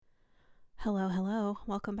Hello, hello.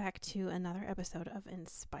 Welcome back to another episode of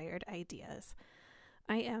Inspired Ideas.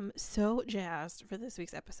 I am so jazzed for this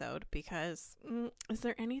week's episode because is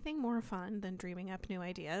there anything more fun than dreaming up new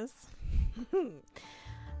ideas?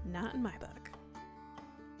 Not in my book.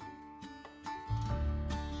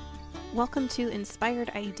 Welcome to Inspired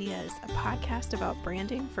Ideas, a podcast about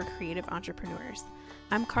branding for creative entrepreneurs.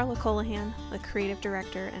 I'm Carla Colohan, the creative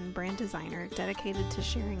director and brand designer dedicated to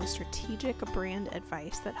sharing strategic brand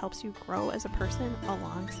advice that helps you grow as a person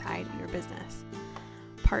alongside your business.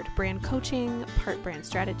 Part brand coaching, part brand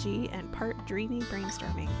strategy, and part dreamy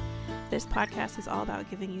brainstorming. This podcast is all about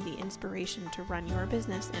giving you the inspiration to run your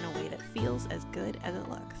business in a way that feels as good as it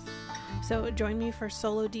looks. So join me for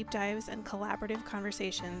solo deep dives and collaborative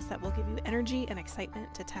conversations that will give you energy and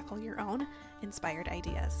excitement to tackle your own inspired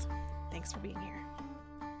ideas. Thanks for being here.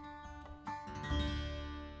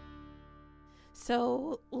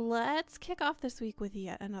 So let's kick off this week with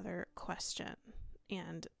yet another question.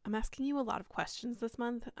 And I'm asking you a lot of questions this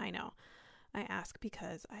month. I know. I ask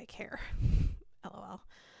because I care. LOL.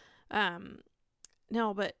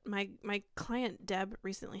 No, but my client Deb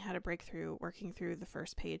recently had a breakthrough working through the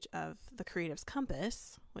first page of the Creatives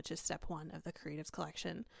Compass, which is step 1 of the Creatives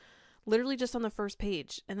Collection, literally just on the first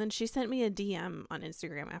page. And then she sent me a DM on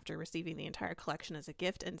Instagram after receiving the entire collection as a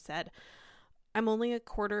gift and said, I'm only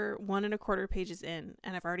 1.25 pages in,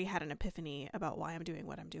 and I've already had an epiphany about why I'm doing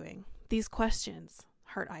what I'm doing. These questions,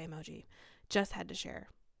 heart eye emoji, just had to share.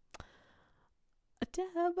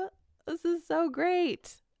 Deb, this is so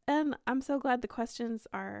great. And I'm so glad the questions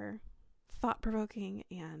are thought-provoking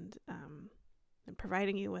and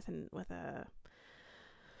providing you with the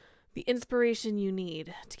inspiration you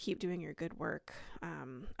need to keep doing your good work.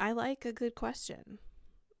 I like a good question.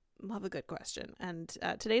 Love a good question. And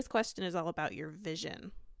today's question is all about your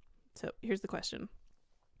vision. So here's the question.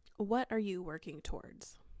 What are you working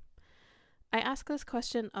towards? I ask this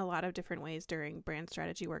question a lot of different ways during brand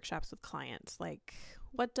strategy workshops with clients. Like,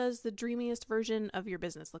 what does the dreamiest version of your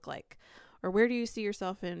business look like? Or where do you see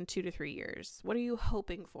yourself in 2 to 3 years? What are you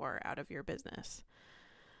hoping for out of your business?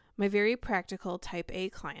 My very practical type A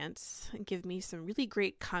clients give me some really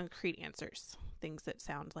great concrete answers. Things that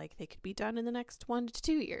sound like they could be done in the next 1 to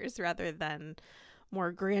 2 years rather than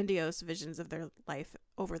more grandiose visions of their life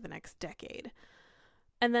over the next decade.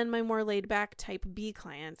 And then my more laid back type B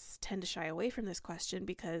clients tend to shy away from this question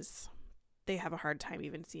because they have a hard time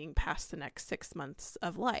even seeing past the next 6 months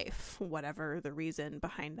of life, whatever the reason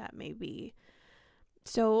behind that may be.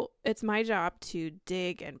 So it's my job to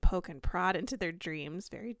dig and poke and prod into their dreams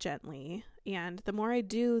very gently. And the more I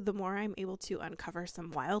do, the more I'm able to uncover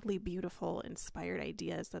some wildly beautiful, inspired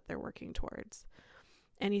ideas that they're working towards.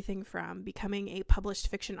 Anything from becoming a published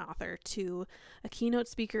fiction author to a keynote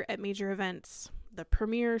speaker at major events, the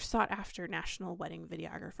premier sought-after national wedding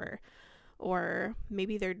videographer. Or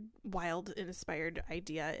maybe their wild, inspired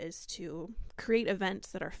idea is to create events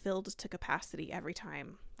that are filled to capacity every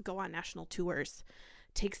time, go on national tours,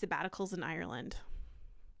 take sabbaticals in Ireland.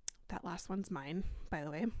 That last one's mine, by the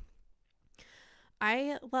way.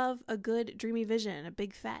 I love a good dreamy vision, a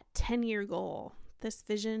big fat 10-year goal. This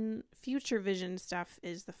vision, future vision stuff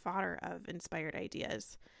is the fodder of inspired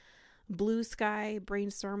ideas. Blue sky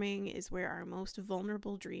brainstorming is where our most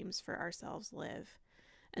vulnerable dreams for ourselves live.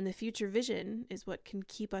 And the future vision is what can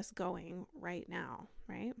keep us going right now,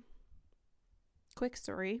 right? Quick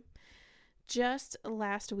story. Just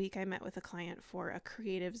last week, I met with a client for a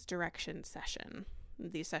creatives direction session.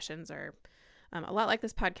 These sessions are a lot like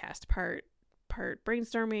this podcast, part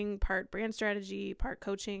brainstorming, part brand strategy, part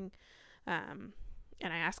coaching. And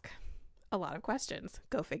I ask a lot of questions.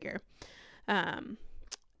 Go figure.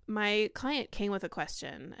 My client came with a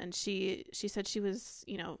question, and she said she was,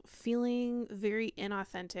 feeling very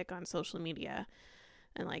inauthentic on social media.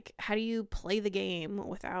 And like, how do you play the game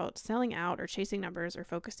without selling out or chasing numbers or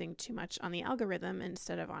focusing too much on the algorithm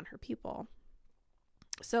instead of on her people?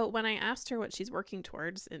 So when I asked her what she's working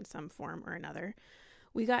towards in some form or another,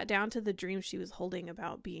 we got down to the dream she was holding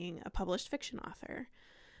about being a published fiction author.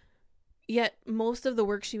 Yet most of the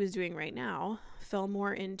work she was doing right now fell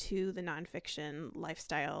more into the nonfiction,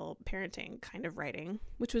 lifestyle, parenting kind of writing,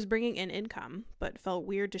 which was bringing in income, but felt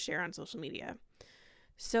weird to share on social media.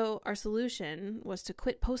 So our solution was to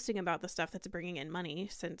quit posting about the stuff that's bringing in money,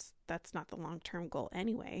 since that's not the long-term goal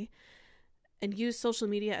anyway, and use social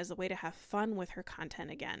media as a way to have fun with her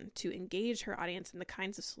content again, to engage her audience in the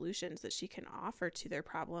kinds of solutions that she can offer to their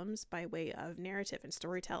problems by way of narrative and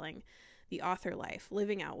storytelling, the author life,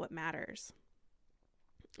 living out what matters.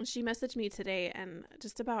 She messaged me today and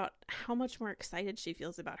just about how much more excited she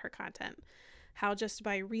feels about her content, how just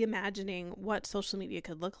by reimagining what social media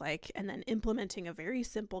could look like and then implementing a very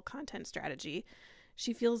simple content strategy,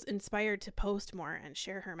 she feels inspired to post more and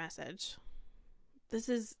share her message. This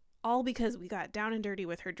is all because we got down and dirty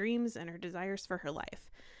with her dreams and her desires for her life,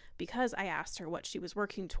 because I asked her what she was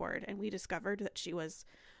working toward, and we discovered that she was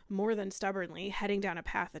more than stubbornly heading down a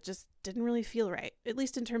path that just didn't really feel right, at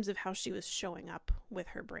least in terms of how she was showing up with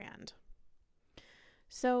her brand.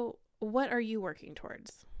 So, what are you working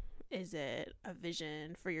towards? Is it a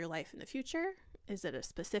vision for your life in the future? Is it a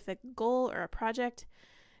specific goal or a project?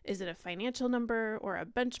 Is it a financial number or a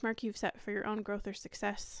benchmark you've set for your own growth or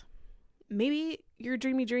success? Maybe your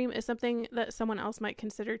dreamy dream is something that someone else might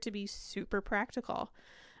consider to be super practical.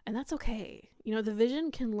 And that's okay. The vision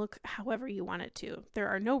can look however you want it to. There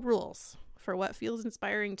are no rules for what feels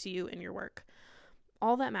inspiring to you in your work.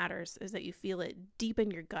 All that matters is that you feel it deep in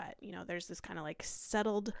your gut. There's this kind of like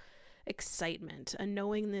settled excitement, a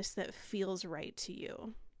knowingness that feels right to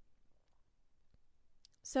you.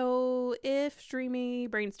 So if dreamy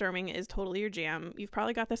brainstorming is totally your jam, you've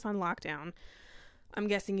probably got this on lockdown. I'm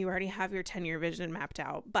guessing you already have your 10-year vision mapped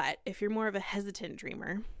out. But if you're more of a hesitant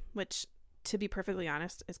dreamer, which, to be perfectly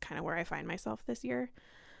honest, is kind of where I find myself this year.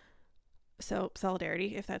 So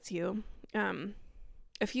solidarity, if that's you.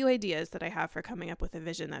 A few ideas that I have for coming up with a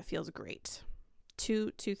vision that feels great.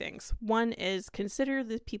 Two things. One is consider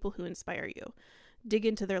the people who inspire you. Dig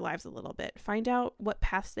into their lives a little bit. Find out what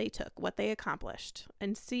paths they took, what they accomplished,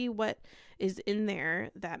 and see what is in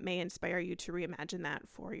there that may inspire you to reimagine that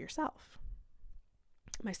for yourself.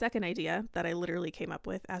 My second idea that I literally came up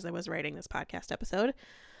with as I was writing this podcast episode: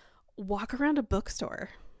 walk around a bookstore.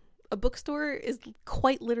 A bookstore is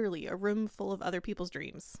quite literally a room full of other people's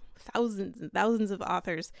dreams. Thousands and thousands of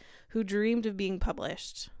authors who dreamed of being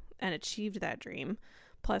published and achieved that dream.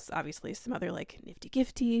 Plus, obviously, some other like nifty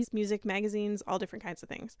gifties, music, magazines, all different kinds of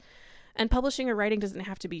things. And publishing or writing doesn't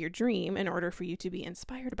have to be your dream in order for you to be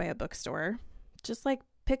inspired by a bookstore. Just like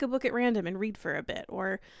pick a book at random and read for a bit,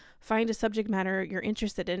 or find a subject matter you're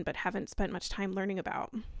interested in but haven't spent much time learning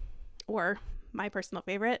about. Or, my personal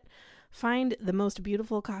favorite, find the most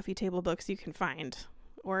beautiful coffee table books you can find,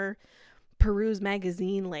 or peruse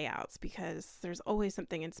magazine layouts, because there's always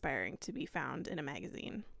something inspiring to be found in a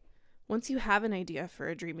magazine. Once you have an idea for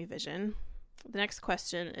a dreamy vision, the next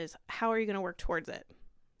question is, how are you going to work towards it?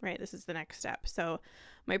 Right? This is the next step. So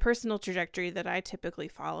my personal trajectory that I typically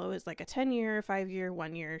follow is like a 10-year, 5-year,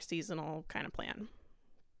 1-year seasonal kind of plan.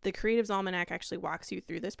 The Creative's Almanac actually walks you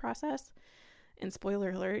through this process. And spoiler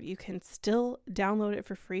alert, you can still download it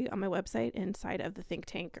for free on my website inside of the Think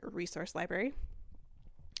Tank resource library.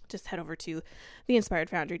 Just head over to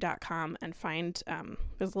theinspiredfoundry.com and find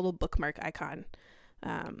there's a little bookmark icon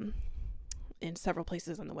in several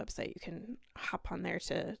places on the website. You can hop on there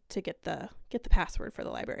to get the password for the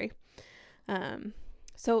library.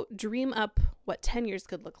 So dream up what 10 years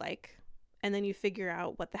could look like, and then you figure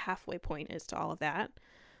out what the halfway point is to all of that,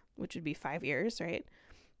 which would be 5 years, right?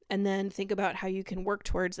 And then think about how you can work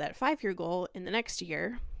towards that 5-year goal in the next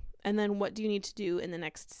year. And then what do you need to do in the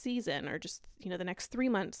next season, or just, the next 3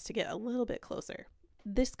 months to get a little bit closer?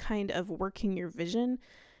 This kind of working your vision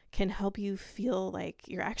can help you feel like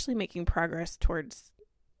you're actually making progress towards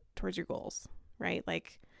your goals, right?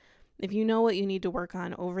 Like if you know what you need to work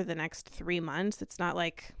on over the next 3 months, it's not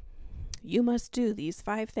like you must do these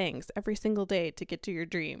 5 things every single day to get to your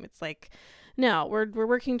dream. It's like, no, we're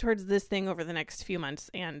working towards this thing over the next few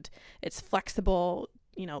months, and it's flexible.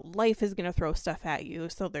 Life is going to throw stuff at you.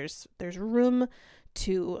 So there's room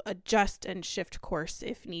to adjust and shift course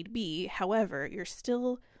if need be. However, you're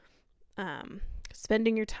still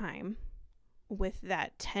spending your time with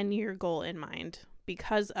that 10-year goal in mind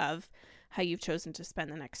because of how you've chosen to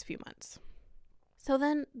spend the next few months. So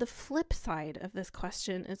then the flip side of this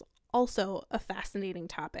question is also a fascinating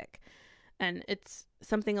topic. And it's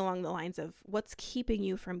something along the lines of what's keeping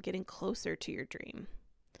you from getting closer to your dream.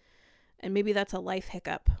 And maybe that's a life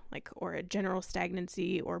hiccup, or a general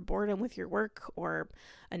stagnancy, or boredom with your work, or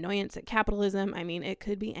annoyance at capitalism. I mean, it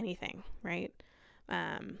could be anything, right?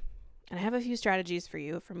 And I have a few strategies for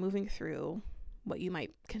you for moving through what you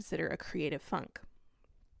might consider a creative funk.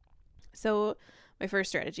 So my first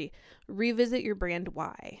strategy, revisit your brand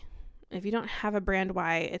why. If you don't have a brand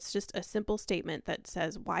why, it's just a simple statement that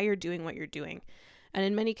says why you're doing what you're doing. And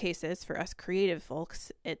in many cases, for us creative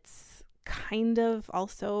folks, it's kind of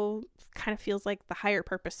feels like the higher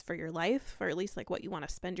purpose for your life, or at least like what you want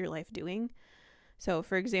to spend your life doing. So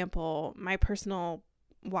for example, my personal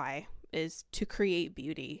why is to create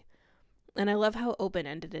beauty. And I love how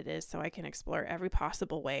open-ended it is, so I can explore every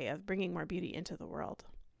possible way of bringing more beauty into the world.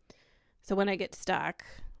 So when I get stuck,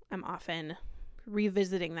 I'm often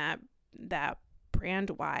revisiting that that brand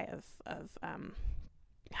why of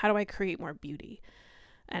how do I create more beauty?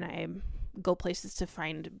 And I go places to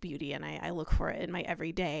find beauty, and I look for it in my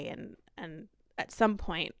everyday, and at some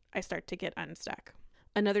point I start to get unstuck.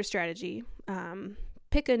 Another strategy,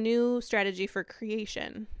 pick a new strategy for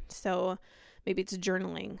creation. So maybe it's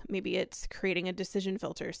journaling, maybe it's creating a decision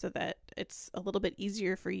filter so that it's a little bit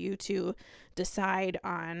easier for you to decide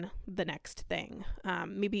on the next thing.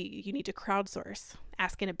 Maybe you need to crowdsource,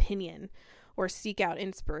 ask an opinion, or seek out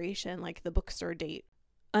inspiration like the bookstore date.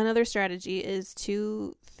 Another strategy is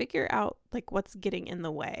to figure out like what's getting in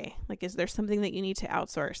the way. Like, is there something that you need to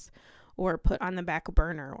outsource or put on the back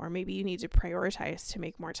burner? Or maybe you need to prioritize to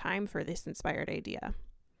make more time for this inspired idea.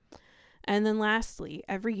 And then lastly,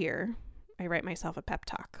 every year I write myself a pep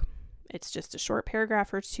talk. It's just a short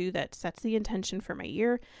paragraph or two that sets the intention for my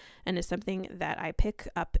year and is something that I pick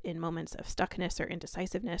up in moments of stuckness or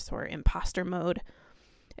indecisiveness or imposter mode.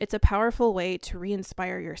 It's a powerful way to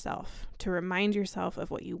re-inspire yourself, to remind yourself of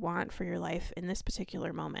what you want for your life in this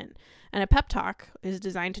particular moment. And a pep talk is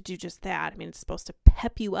designed to do just that. I mean, it's supposed to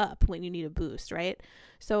pep you up when you need a boost, right?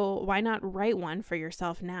 So why not write one for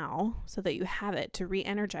yourself now so that you have it to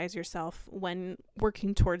re-energize yourself when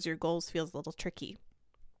working towards your goals feels a little tricky?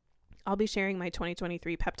 I'll be sharing my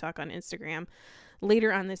 2023 pep talk on Instagram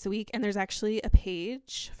later on this week, and there's actually a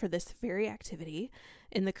page for this very activity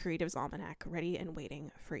in the Creatives Almanac ready and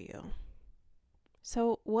waiting for you.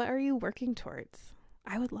 So what are you working towards?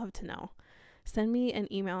 I would love to know. Send me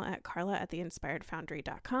an email at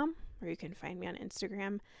carla@theinspiredfoundry.com, or you can find me on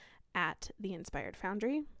Instagram at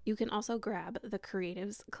theinspiredfoundry. You can also grab the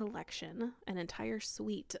Creatives Collection, an entire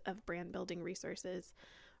suite of brand building resources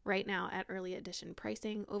right now at early edition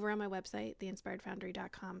pricing over on my website,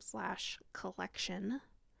 theinspiredfoundry.com/collection.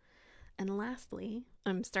 And lastly,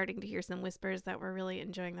 I'm starting to hear some whispers that we're really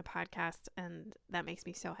enjoying the podcast, and that makes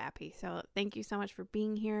me so happy. So thank you so much for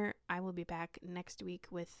being here. I will be back next week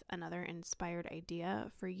with another inspired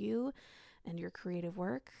idea for you and your creative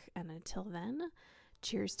work. And until then,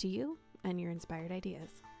 cheers to you and your inspired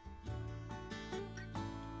ideas.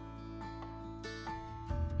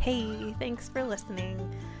 Hey, thanks for listening.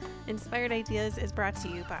 Inspired Ideas is brought to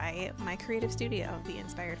you by my creative studio, The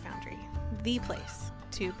Inspired Foundry, the place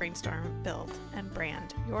to brainstorm, build, and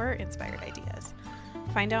brand your inspired ideas.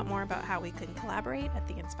 Find out more about how we can collaborate at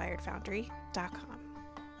theinspiredfoundry.com.